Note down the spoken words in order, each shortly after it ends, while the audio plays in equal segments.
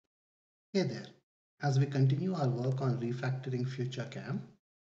Hey there. As we continue our work on refactoring Futurecam,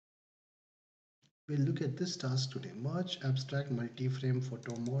 we'll look at this task today. Merge abstract multi-frame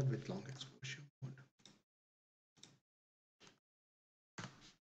photo mode with long exposure mode.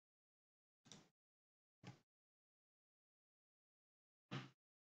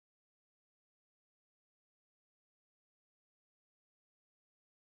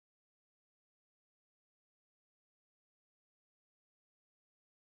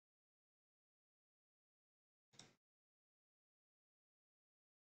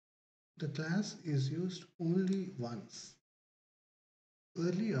 The class is used only once.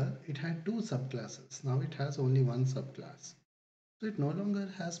 Earlier, it had two subclasses. Now it has only one subclass. So it no longer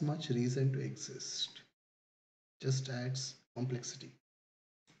has much reason to exist. Just adds complexity.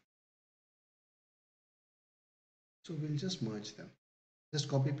 So we'll just merge them. Just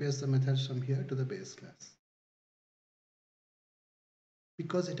copy paste the methods from here to the base class.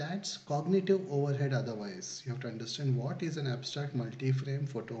 Because it adds cognitive overhead otherwise. You have to understand what is an abstract multi-frame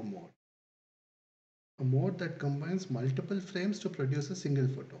photo mode. A mode that combines multiple frames to produce a single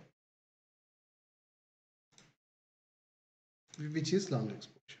photo, which is long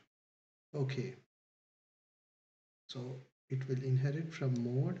exposure. Okay, so it will inherit from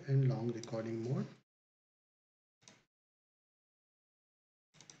mode and long recording mode.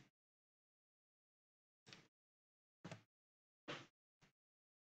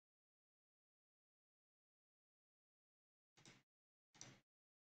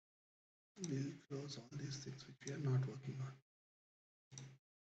 We'll close all these things which we are not working on.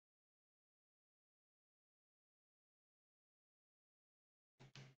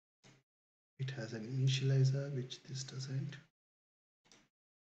 It has an initializer which this doesn't.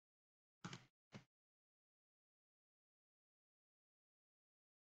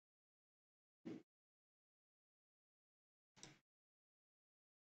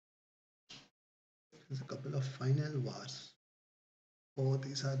 There's a couple of final vars. Oh,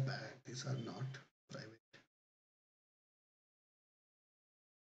 these are bad. These are not private.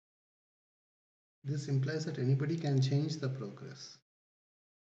 This implies that anybody can change the progress.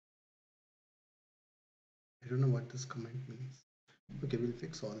 I don't know what this comment means. Okay, we'll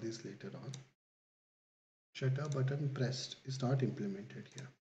fix all these later on. Shutter button pressed is not implemented here.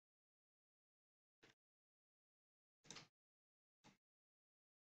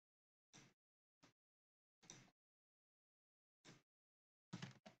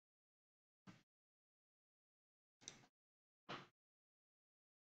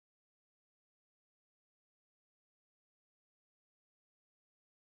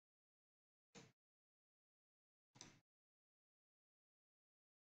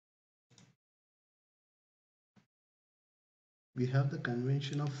 We have the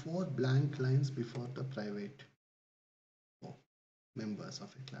convention of 4 blank lines before the private members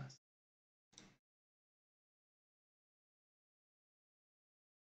of a class.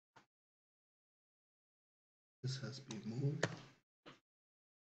 This has been moved.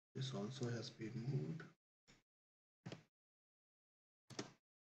 This also has been moved.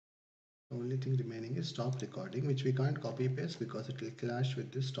 The only thing remaining is stop recording, which we can't copy paste because it will clash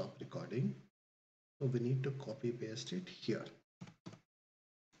with this stop recording. So we need to copy paste it here.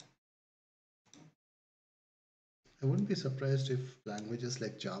 I wouldn't be surprised if languages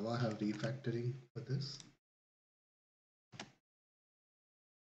like Java have refactoring for this.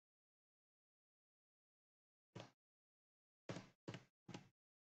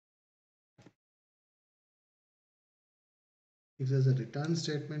 If there's a return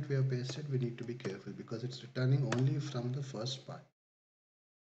statement we have pasted, we need to be careful because it's returning only from the first part.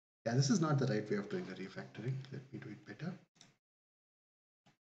 Yeah, this is not the right way of doing a refactoring. Let me do it better.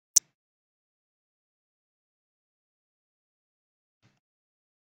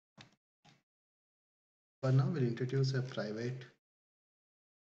 For now, we'll introduce a private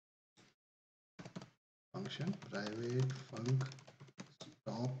function, private func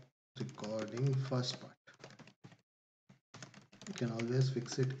stop recording first part. You can always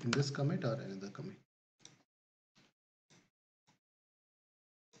fix it in this commit or another commit.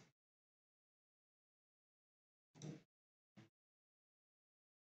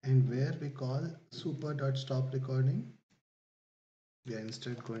 And where we call super.stop recording, we are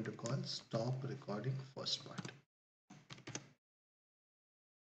instead going to call stop recording first part.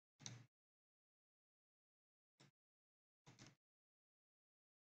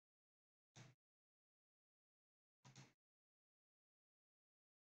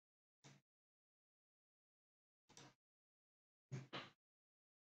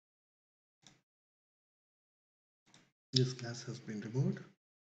 This class has been removed.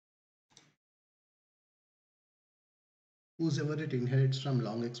 Whosoever it inherits from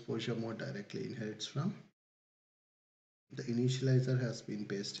long exposure mode directly inherits from. The initializer has been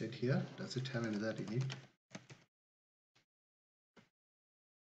pasted here. Does it have another init?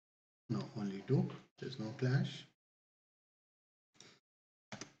 No, only two. There's no clash.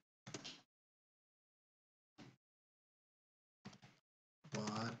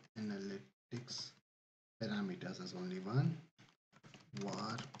 Var analytics parameters has only one.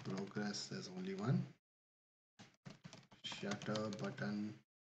 Var progress there's only one. Shutter button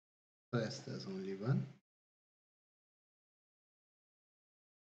press there's only one.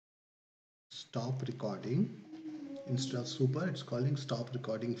 Stop recording. Instead of super, it's calling stop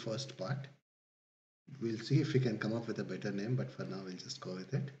recording first part. We'll see if we can come up with a better name, but for now we'll just go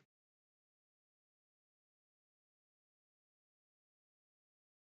with it.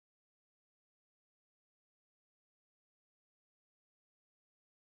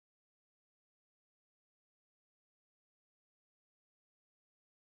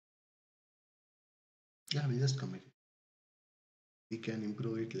 Yeah, we'll just commit it. We can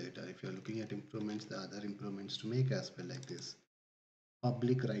improve it later. If you're looking at improvements, the other improvements to make as well, like this.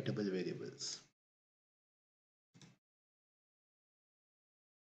 Public writable variables.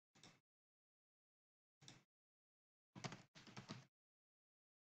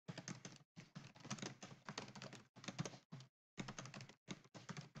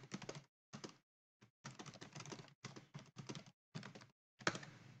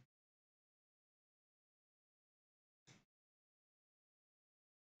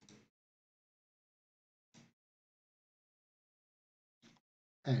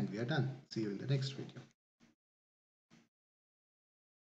 And we are done. See you in the next video.